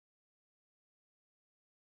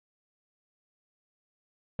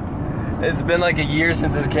It's been like a year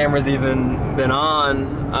since this camera's even been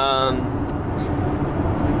on.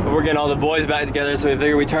 But we're getting all the boys back together, so we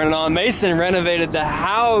figured we'd turn it on. Mason renovated the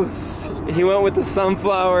house. He went with the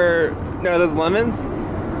sunflower, no, those lemons?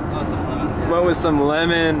 Oh, some lemons. Went with some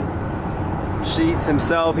lemon sheets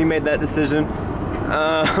himself. He made that decision.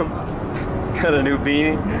 Got a new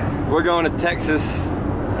beanie. We're going to Texas.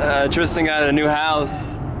 Tristan got a new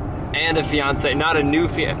house and a fiance, not a new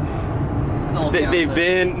fiance. They've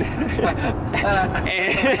been,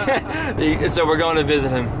 and, so we're going to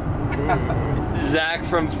visit him. Zach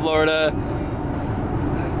from Florida.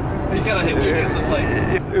 You gotta introduce him like.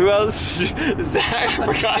 Who else? Zach. Zach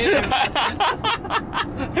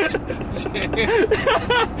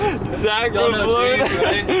from Florida. James,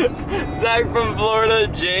 right? Zach from Florida.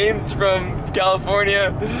 James from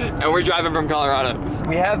California, and we're driving from Colorado.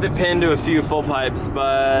 We have the pin to a few full pipes,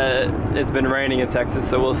 but it's been raining in Texas,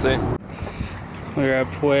 so we'll see. We're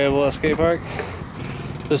at Puebla skate park.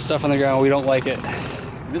 There's stuff on the ground, we don't like it.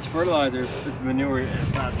 This fertilizer, it's manure,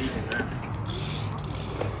 it's not vegan, man.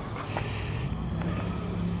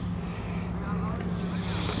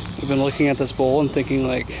 We've been looking at this bowl and thinking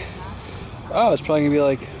like, oh, it's probably gonna be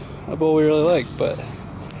like a bowl we really like, but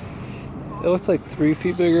it looks like 3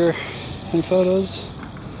 feet bigger in photos.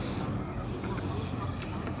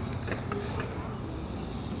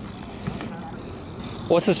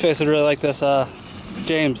 What's his face would really like this?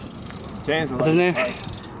 James. James, what's his name?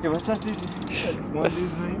 Yeah, what's that dude? One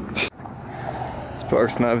dude's name? This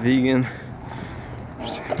park's not vegan.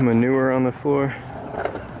 There's manure on the floor.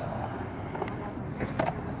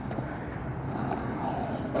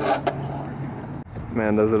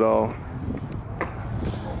 Man does it all.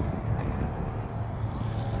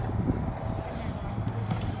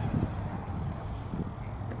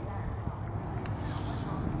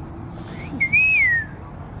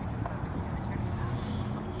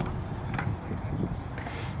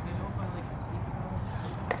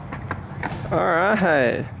 All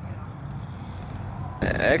right.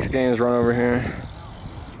 X Games run over here.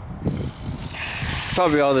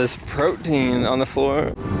 Probably all this protein on the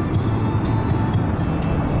floor.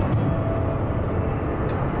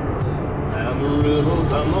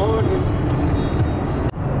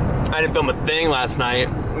 I didn't film a thing last night.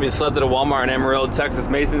 We slept at a Walmart in Amarillo, Texas.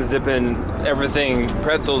 Mason's dipping everything,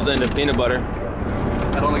 pretzels into peanut butter.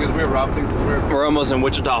 I don't think it's weird. Rob thinks it's weird. We're almost in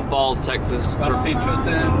Wichita Falls, Texas. Got to see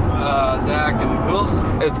Tristan, Zach, and who else?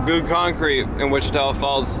 It's good concrete in Wichita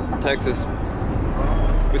Falls, Texas.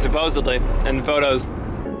 We supposedly, in photos.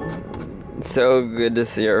 So good to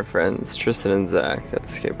see our friends, Tristan and Zach, at the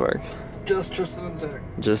skate park. Just Tristan and Zach.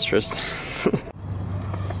 Just Tristan.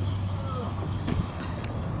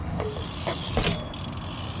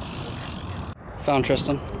 Found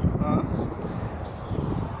Tristan.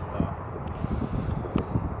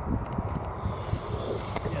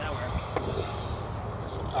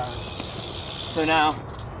 So now,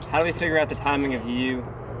 how do we figure out the timing of you?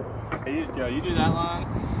 You do that line.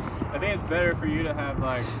 I think it's better for you to have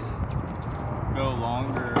like go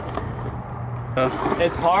longer.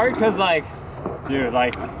 It's hard because like, dude,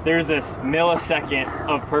 like there's this millisecond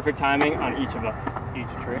of perfect timing on each of us. Each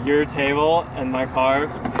trick. Your table and my carve.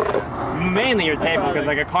 Mainly your table, because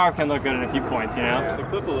like a carve can look good at a few points, you know? Yeah, the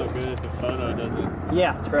clip will look good if the photo doesn't.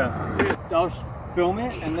 Yeah, true. I'll film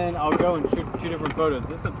it and then I'll go and shoot 2 different photos.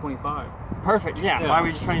 This is a 25. Perfect, yeah. Why are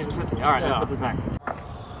we just trying to use the 50? Alright, let's put this back.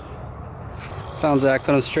 Found Zach,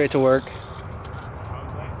 put him straight to work.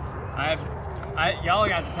 Y'all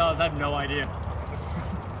got to tell us, I have no idea.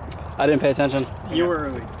 I didn't pay attention. You were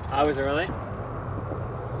early. I was early?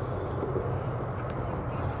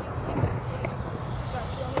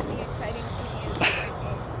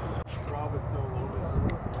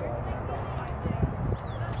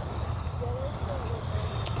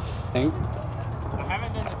 Think? I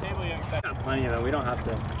haven't done the table yet. Got plenty of them. We don't have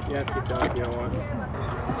to. You have to keep going if you don't want.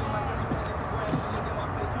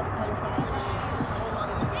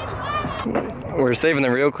 We're saving the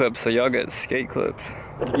real clips so y'all get skate clips.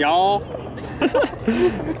 Y'all?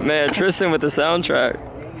 Man, Tristan with the soundtrack.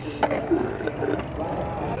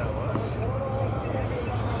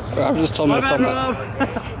 Rob just told me to film it.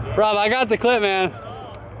 Rob, I got the clip, man.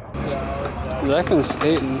 Zach been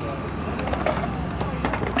skating.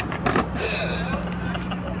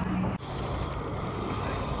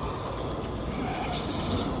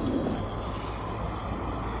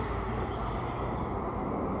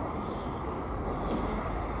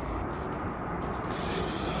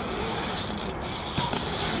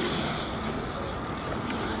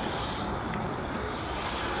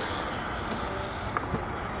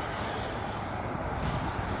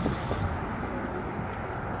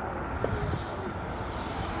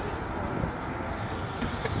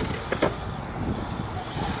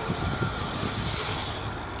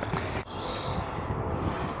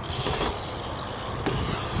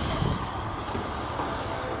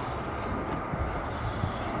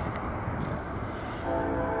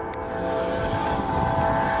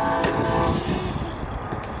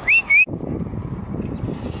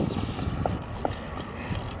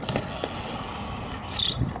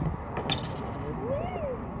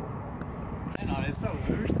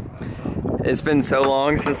 It's been so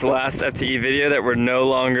long since the last FTE video that we're no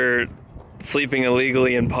longer sleeping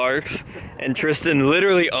illegally in parks, and Tristan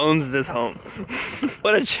literally owns this home.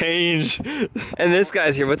 What a change. And this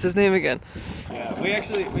guy's here. What's his name again? Yeah,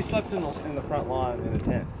 we slept in the front lawn in a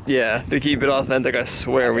tent. Yeah, to keep it authentic, I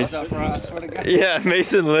swear. I swear to God. Yeah,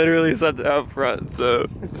 Mason literally slept out front, so.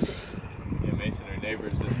 Yeah, Mason are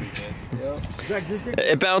neighbors this weekend. Yep.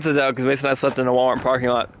 It balances out because Mason and I slept in a Walmart parking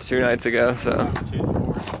lot 2 nights ago, so.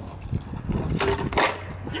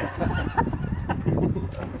 Yes.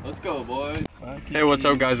 Let's go, boys. Hey, what's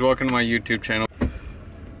up, guys? Welcome to my YouTube channel.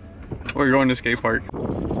 We're going to skate park.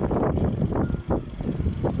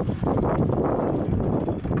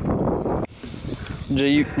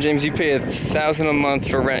 James, you pay $1,000 a month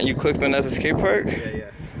for rent. You clipping at the skate park? Yeah.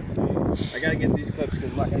 I gotta get these clips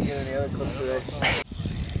because I'm not gonna get any other clips today.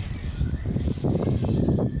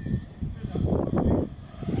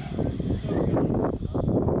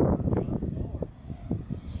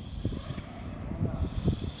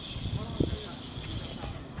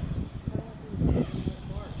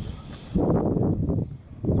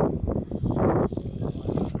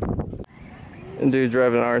 And dude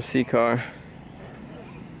driving an RC car.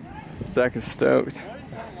 Zach is stoked.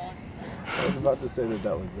 I was about to say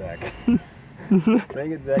that was Zach.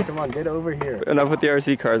 Dang it, Zach, come on, get over here. Enough with the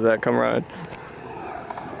RC cars, Zach, come ride.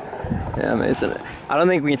 Yeah, Mason. I don't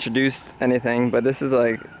think we introduced anything, but this is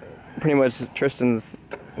like pretty much Tristan's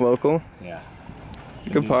local. Yeah.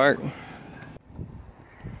 Good park.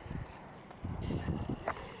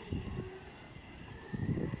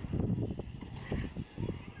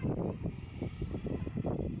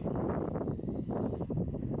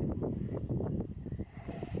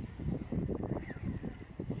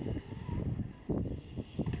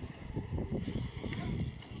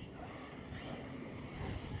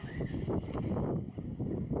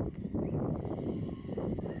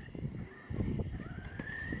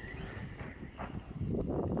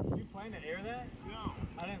 You plan to air that? No.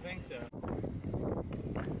 I didn't think so.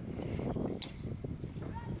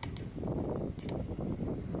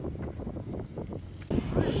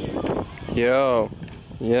 Yo.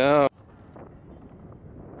 There's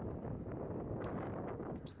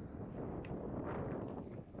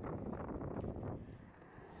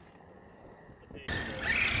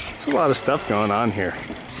a lot of stuff going on here.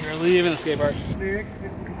 We're leaving the skate park.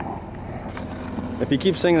 If you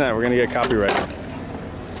keep singing that, we're gonna get copyrighted.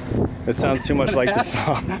 It sounds too much like the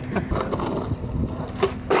song.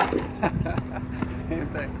 Same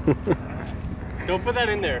thing. Don't put that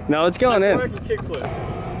in there. No, it's going in. Kickflip.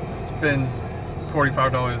 Spends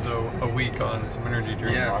 $45 a week on some energy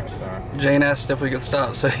drink. Yeah. Rockstar. Jane asked if we could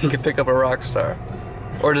stop so he could pick up a Rockstar.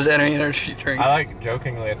 Or just any energy drink. I like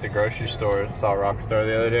jokingly at the grocery store saw Rockstar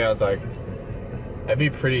the other day. I was like, that'd be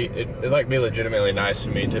pretty. It'd like be legitimately nice for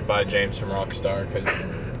me to buy James some Rockstar because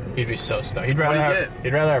he'd be so stoked. He'd rather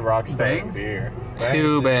have Rockstar than beer.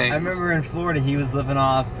 Two bangs. I remember in Florida he was living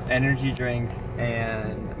off energy drinks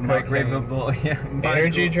and microwavable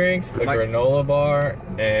Energy drinks, a granola bar,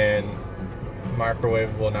 and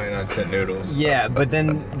microwavable 99-cent noodles. Yeah, but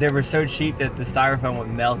then they were so cheap that the styrofoam would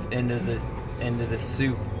melt into the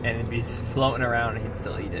soup and it'd be floating around and he'd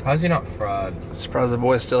still eat it. How's he not fried? Surprised the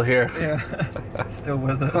boy's still here. Yeah, still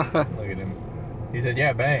with us. Look at him. He said,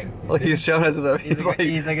 "Yeah, bang." Look, he's showing us though. He's like,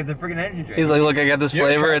 it's a freaking energy drink. he's like, look, I got this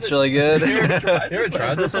flavor. It's really good. You ever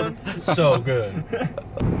tried this one? So good.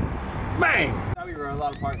 Bang! I thought we were in a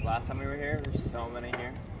lot of parks last time we were here. There's so many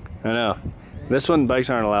here. I know. This one, bikes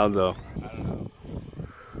aren't allowed though. I don't know.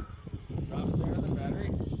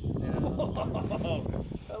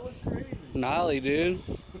 That looks crazy. Gnarly, dude.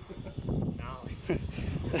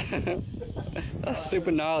 That's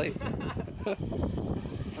super gnarly. That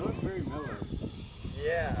looks very mellow.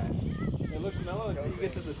 Yeah. It looks mellow until you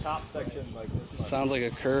get to the top section like this one. Sounds like a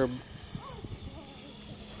curb.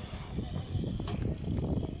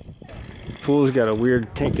 Pool's got a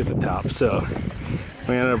weird kink at the top, so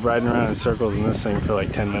we ended up riding around in circles in this thing for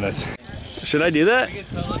like 10 minutes. Should I do that?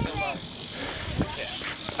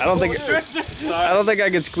 I don't think I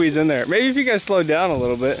could squeeze in there. Maybe if you guys slow down a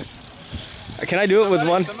little bit. Can I do it with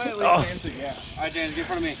one? Oh. Yeah. All right, James, get in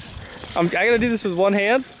front of me. I gotta do this with one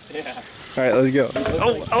hand? Yeah. All right, let's go.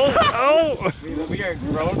 Oh! We are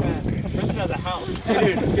grown men. Tristan has a house.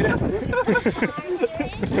 Dude, get in.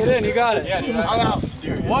 Get in, you got it. Yeah, dude. I'm out.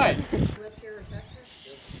 Serious. What? Live here in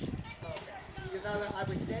Texas? Because I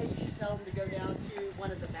would say you should tell them to go down to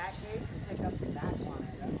one of the back gates and pick up some back wine.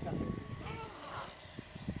 That stuff is.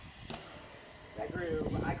 I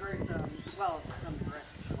grew some fresh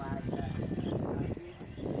flag back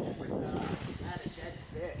with I had a dead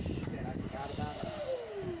fish that I forgot about.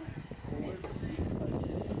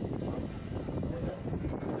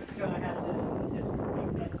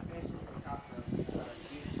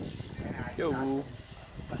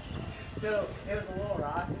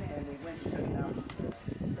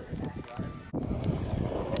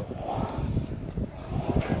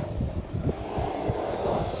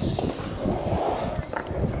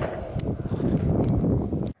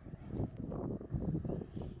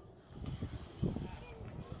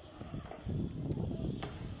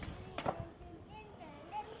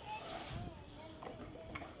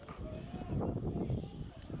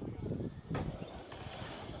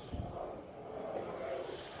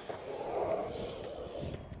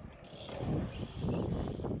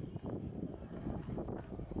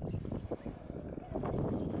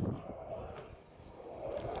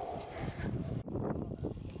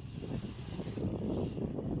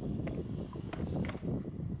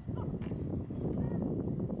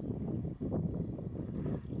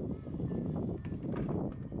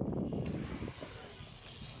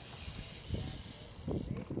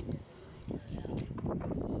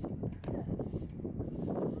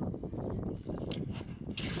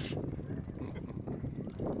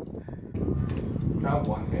 Try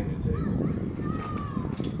one-handed tail.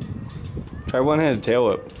 Try one-handed tail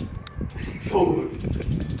whip.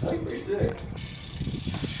 That's pretty sick.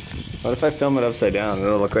 What if I film it upside down?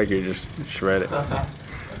 It'll look like you just shred it. That'd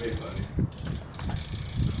be funny.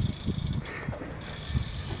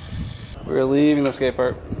 We're leaving the skate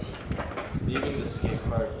park. Even the skate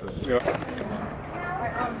park.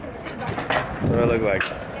 What do I look like?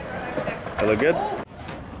 I look good?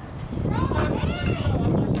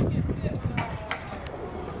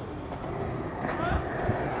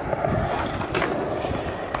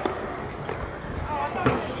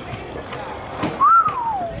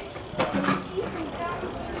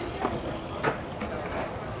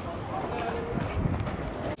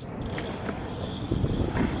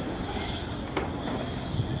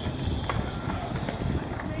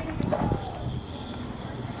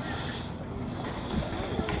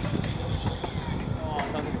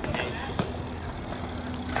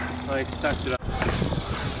 Like sucked it up.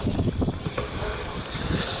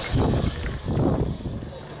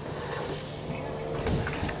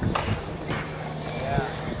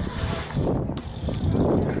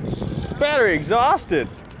 Battery exhausted.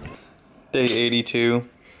 Day 82.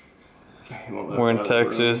 We're in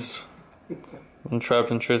Texas. I'm trapped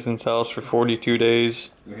in Tristan's house for 42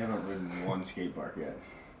 days. We haven't ridden one skate park yet.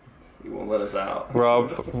 He won't let us out.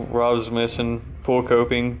 Rob's missing pool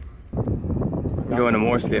coping. Going to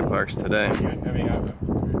more skate parks today. Starting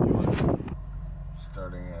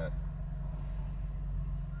at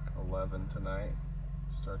 11 tonight.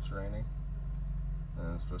 Starts raining.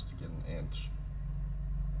 And it's supposed to get an inch.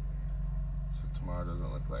 So tomorrow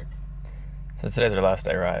doesn't look like. So today's our last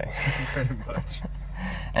day riding. Pretty much.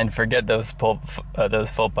 And forget those full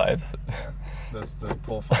pipes. Yeah. Those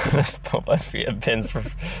pull pipes. Those pull pipes, we have pins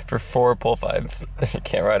for 4 pull pipes. You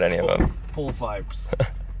can't ride any of them. Pull pipes.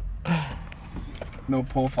 No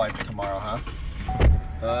pull pipes tomorrow, huh?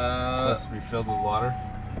 Supposed to be filled with water.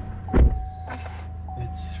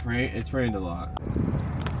 It's rained a lot.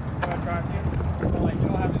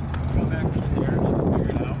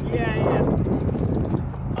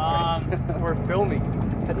 We're filming.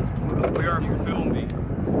 We are filming.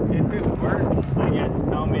 If it works, I guess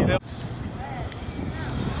tell me. That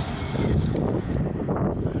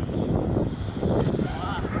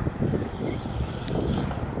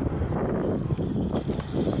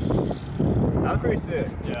was pretty sick.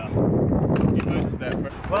 Yeah. You boosted that.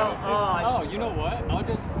 Well, oh, you know what? I'll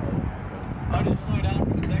just slow down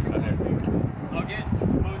for the second one. I'll get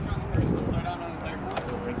both on the first one, slow down on the second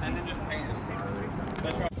one, and then just paint it.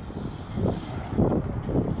 That's right.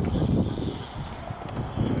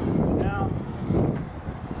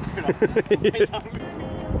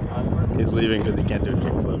 He's leaving because he can't do a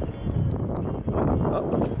kickflip.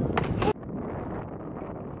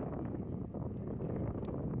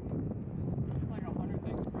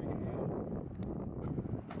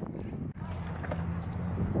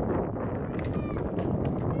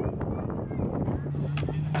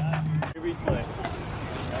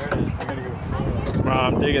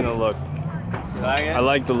 I'm digging the look. You like it? I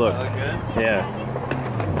like the look. Look good? Yeah.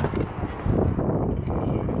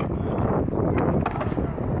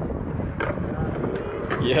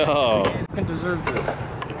 Yo. You deserve this.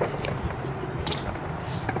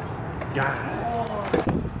 God.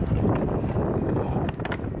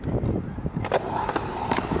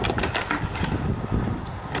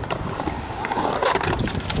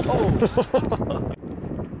 Oh.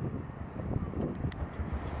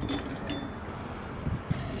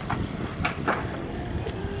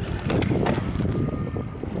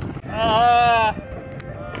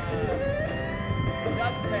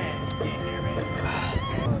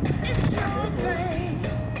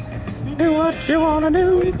 Do what you wanna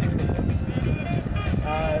do.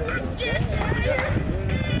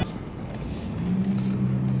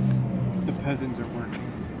 The peasants are working.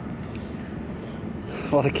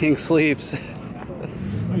 While the king sleeps.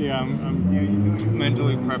 Yeah, I'm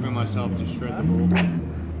mentally prepping myself to shred the bull.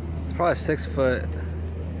 It's probably 6 foot.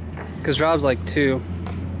 Cause Rob's like 2.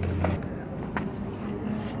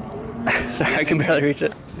 Sorry, I can barely reach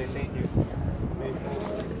it.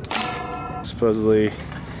 Supposedly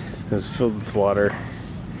it was filled with water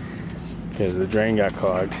because the drain got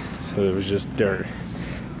clogged, so it was just dirt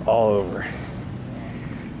all over.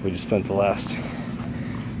 We just spent the last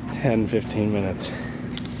 10-15 minutes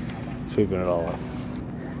sweeping it all up.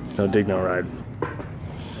 No dig, no ride.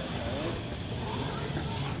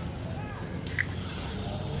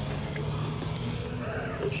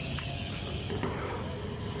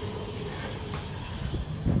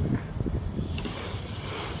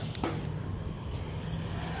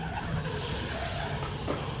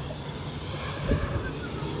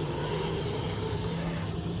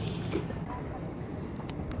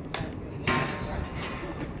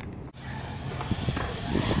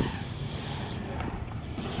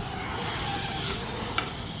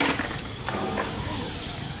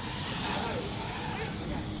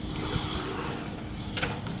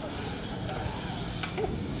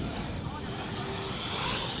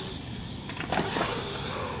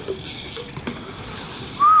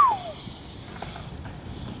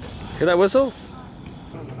 Hear that whistle?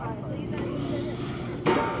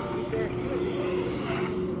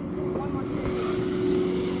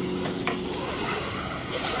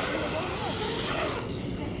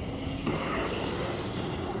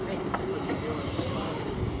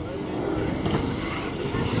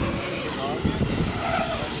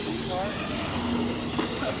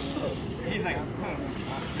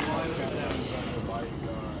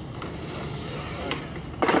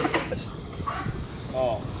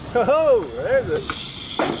 Oh, there's it.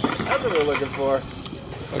 That's what we're looking for.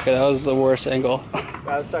 Okay, that was the worst angle.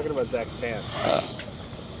 I was talking about Zach's pants. I'm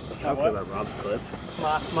talking about Rob's clip.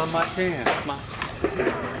 My tan.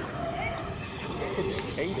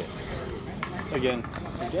 Hate it. Again.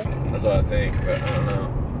 That's what I think, but I don't know.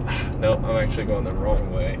 No, I'm actually going the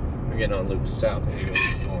wrong way. I'm getting on loop south. I need to go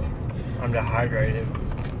loop north. I'm dehydrated.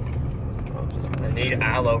 I need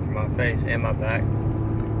aloe for my face and my back.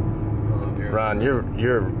 Ron, you're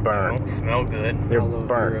burnt. Don't smell good. You're Aloe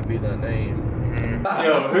burnt. Vera be that name.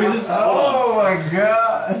 Yo, who's this? Oh my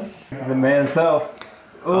god! The man himself.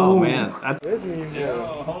 Oh man. Look at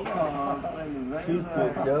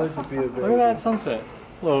that sunset.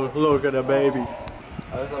 Look at the baby.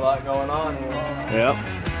 There's a lot going on here. Yep.